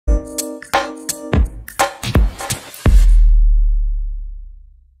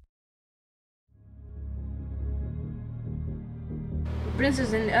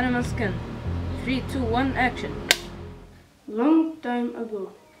Princess in the Animal Skin. 3, 2, 1, action. Long time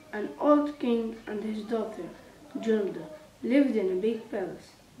ago, an old king and his daughter, Gilda, lived in a big palace.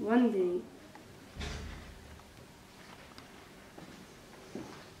 One day,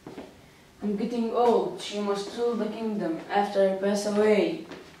 I'm getting old. She must rule the kingdom after I pass away.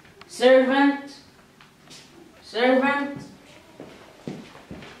 Servant! Servant!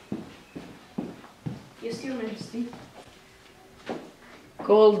 Yes, Your Majesty.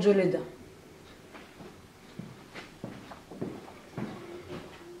 Call Julida.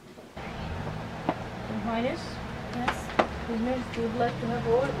 Your Highness, Yes? His Majesty would like to have a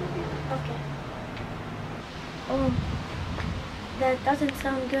word with you. Okay. Oh, that doesn't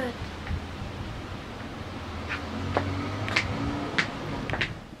sound good.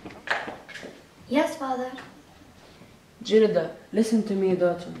 Yes, Father. Julida, listen to me,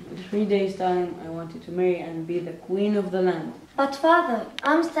 daughter. In 3 days' time, I want you to marry and be the queen of the land. But Father,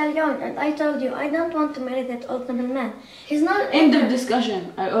 I'm still young and I told you I don't want to marry that old nobleman. He's not... End of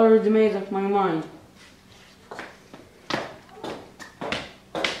discussion. I already made up my mind.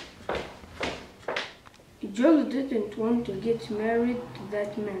 Gilda didn't want to get married to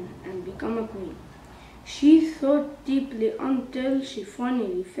that man and become a queen. She thought deeply until she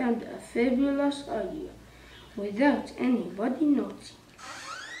finally found a fabulous idea without anybody noticing.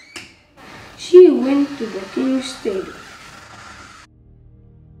 She went to the king's stable.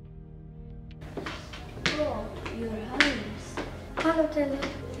 Oh, Your Highness. Hello, Taylor.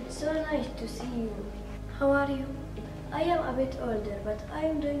 It's so nice to see you. How are you? I am a bit older, but I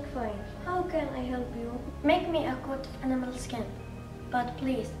am doing fine. How can I help you? Make me a coat of animal skin. But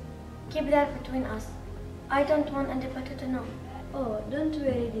please, keep that between us. I don't want anybody to know. Oh, don't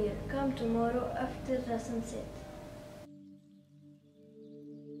worry, dear. Come tomorrow after the sunset.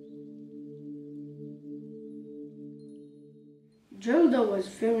 Gilda was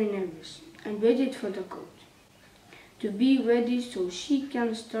very nervous and waited for the coat to be ready so she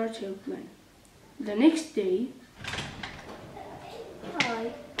can start her plan. The next day,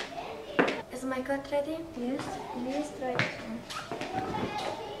 Hi. Is my coat ready? Yes. Please try it on.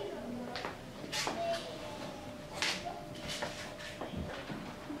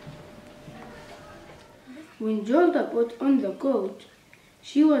 when Gilda put on the coat,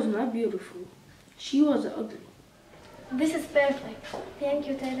 she was not beautiful. She was ugly. This is perfect. Thank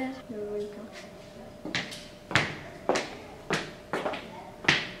you, Taylor. You're welcome.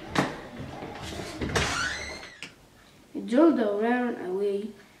 Gilda ran away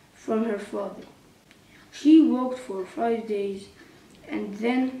from her father. She walked for 5 days and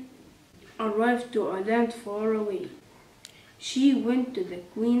then arrived to a land far away. She went to the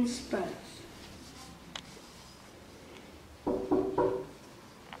queen's palace.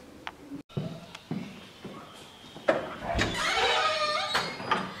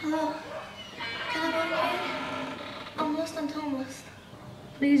 Hello. Can I borrow you? I'm lost and homeless.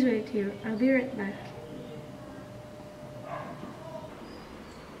 Please wait here. I'll be right back.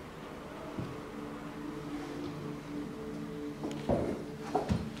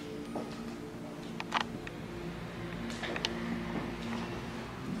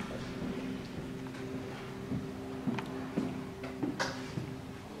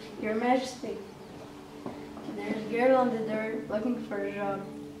 Your Majesty, there's a girl on the door looking for a job.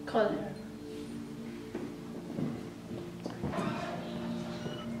 Call her.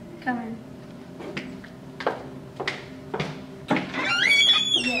 Come in.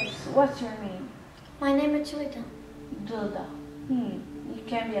 Yes, what's your name? My name is Julita. Gilda. You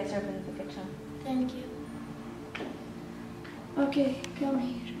can be a servant in the kitchen. Thank you. Okay, come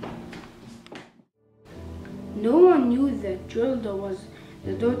here. No one knew that Gilda was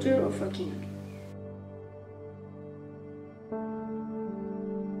the daughter of a king.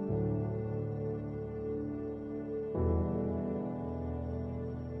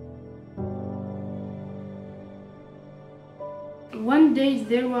 One day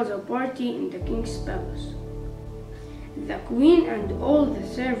there was a party in the king's palace. The queen and all the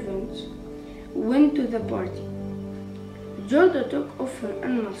servants went to the party. Gilda took off her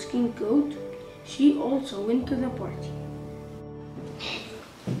animal skin coat. She also went to the party.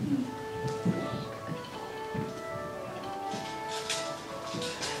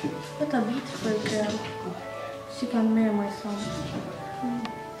 What a beautiful girl. She can marry my son.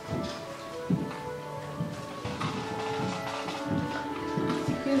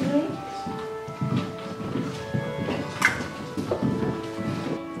 Excuse me?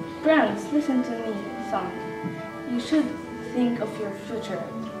 Prince, listen to me, son. You should think of your future.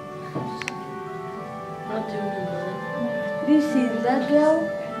 What do you mean, Mother? Do you see that girl?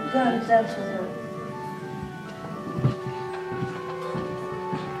 Go and dance with her.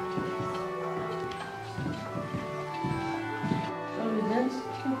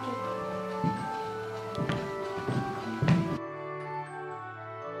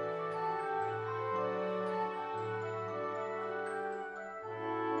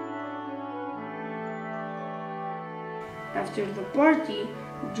 After the party,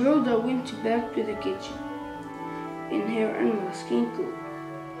 Jolda went back to the kitchen in her animal skin coat.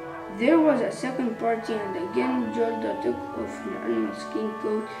 There was a second party, and again Jolda took off her animal skin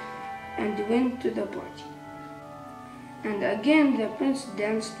coat and went to the party. And again the prince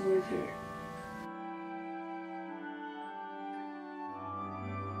danced with her.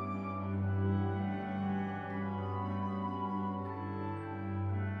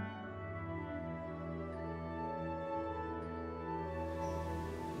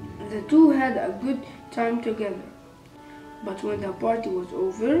 The two had a good time together. But when the party was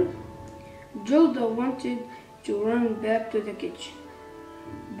over, Jolda wanted to run back to the kitchen.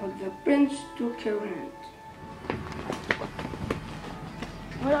 But the prince took her hand.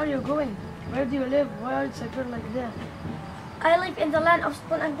 Where are you going? Where do you live? Why are you such a girl like that? I live in the land of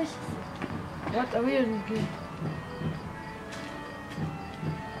spoon and dishes. What a weird game.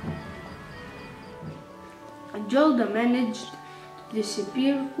 Jolda managed to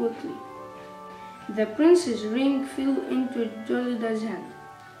disappear quickly. The prince's ring fell into Jolda's hand.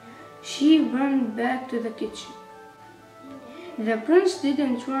 She ran back to the kitchen. The prince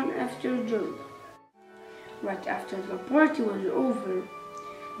didn't run after Jolda. Right after the party was over,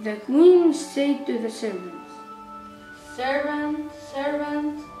 the queen said to the servants, Servant,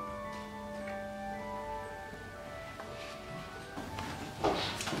 servant.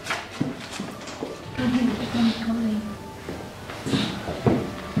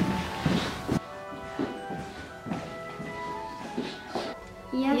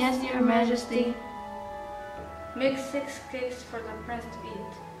 Yes, Your Majesty. Make 6 cakes for the prince to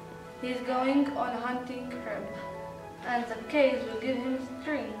eat. He's going on a hunting trip, and the cakes will give him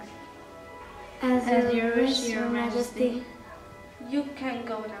strength. As you wish, Your Majesty. You can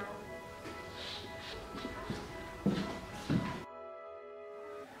go now.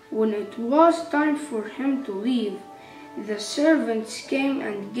 When it was time for him to leave, the servants came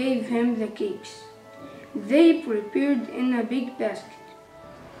and gave him the cakes. They prepared in a big basket.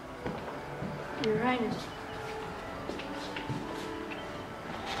 Your Highness.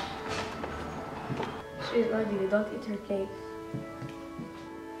 She's ugly, don't eat her cake.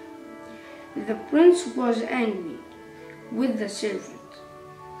 The prince was angry with the servant.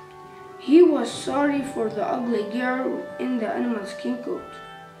 He was sorry for the ugly girl in the animal skin coat.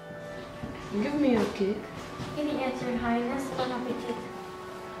 Give me your cake. Eat it, Your Highness. Bon appetit.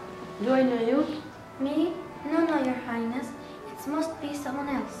 Do I know you? Me? No, Your Highness. It must be someone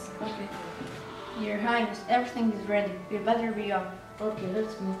else. Okay. Your Highness, everything is ready. We better be off. Okay,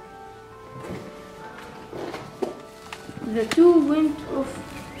 let's move. The two went off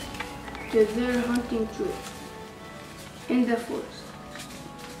to their hunting trip in the forest.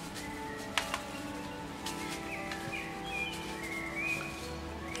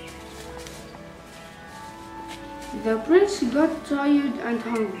 The prince got tired and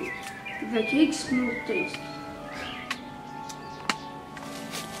hungry. The cake smelled tasty.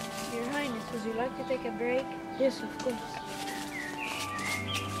 Your Highness, would you like to take a break? Yes, of course.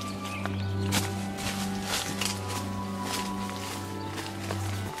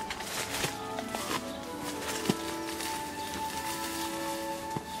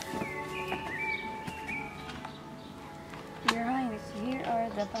 Your Highness, here are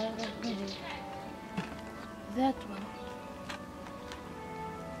the piles of goodies. That one.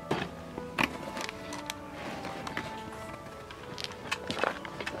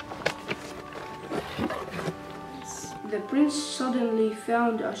 The prince suddenly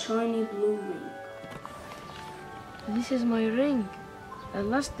found a shiny blue ring. This is my ring. I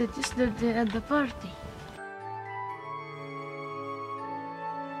lost it yesterday at the party.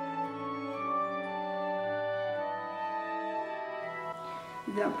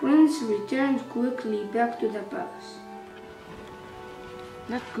 The prince returned quickly back to the palace.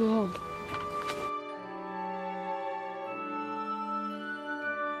 Let's go home.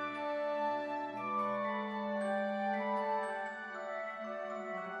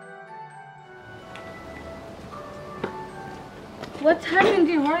 What's happening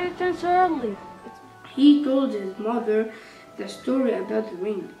here? Why are you turning so early? He told his mother the story about the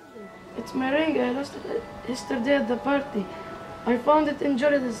ring. It's my ring. I lost it yesterday at the party. I found it in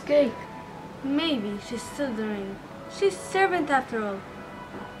Jolda's cake. Maybe she stole the ring. She's servant after all.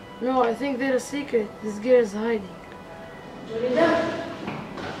 No, I think there's a secret this girl is hiding. Jolda!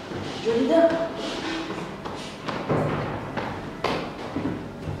 Jolda!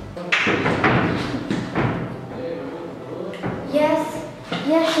 Yes,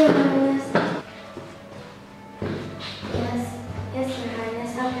 Your Highness. Yes, Your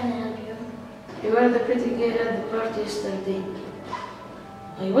Highness. How can I help you? You were the pretty girl at the party yesterday.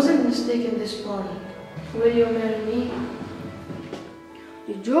 I wasn't mistaken this morning. Will you marry me?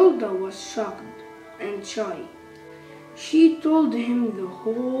 Jolda was shocked and shy. She told him the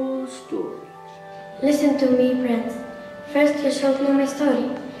whole story. Listen to me, Prince. First, you shall know my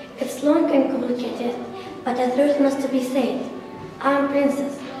story. It's long and complicated, but the truth must be said. I'm a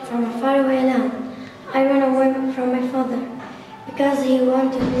princess from a faraway land. I ran away from my father because he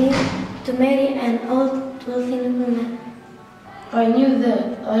wanted me to marry an old, wealthy nobleman. I knew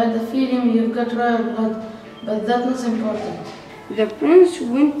that. I had the feeling you've got royal blood, but that's not important. The prince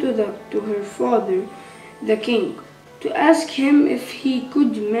went to her father, the king, to ask him if he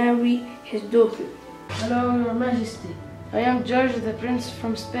could marry his daughter. Hello, Your Majesty. I am George, the Prince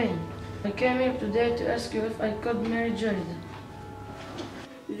from Spain. I came here today to ask you if I could marry Jordan.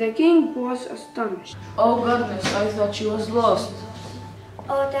 The king was astonished. Oh goodness, I thought she was lost.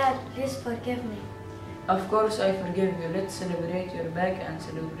 Oh, Dad, please forgive me. Of course I forgive you. Let's celebrate your back and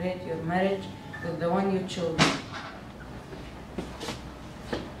celebrate your marriage with the one you chose.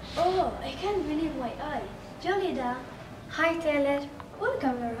 Oh, I can't believe my eyes. Jolida. Hi, Taylor.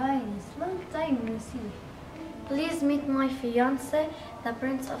 Welcome, Your Highness. Long time no see. Please meet my fiancé, the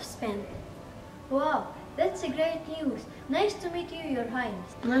Prince of Spain. Wow, that's great news. Nice to meet you, Your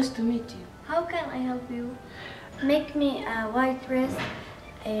Highness. Nice to meet you. How can I help you? Make me a white dress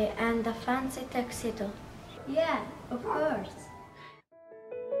and a fancy tuxedo. Yeah, of course.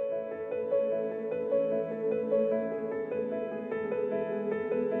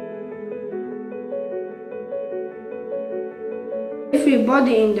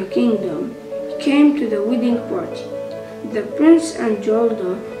 Everybody in the kingdom came to the wedding party. The prince and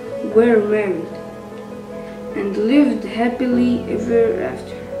Jolda were married and lived happily ever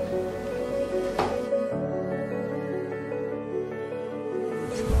after.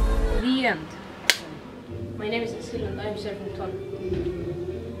 The end. My name is Asil and I am serving Ton.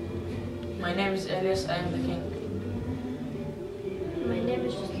 My name is Elias, I am the king. My name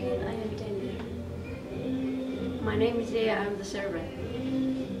is Jocelyn, I am Taylor. My name is Zia, I am the servant.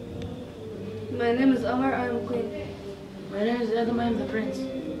 My name is Amar, I am queen. My name is Adam, I am the prince.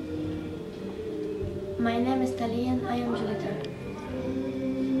 My name is Talian, I am Jolita.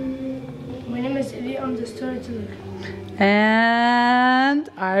 My name is Eli, I'm the storyteller. And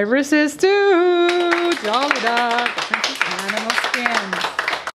Iris is too. Jolida, the princess animal skins.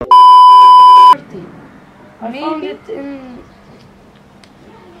 I found it in...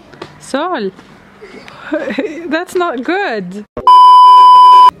 Sol, that's not good.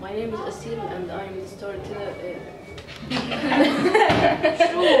 My name is Asil and I am the storyteller.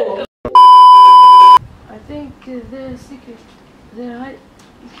 I think they're secret. They're hiding.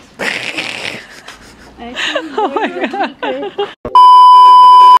 Oh my God.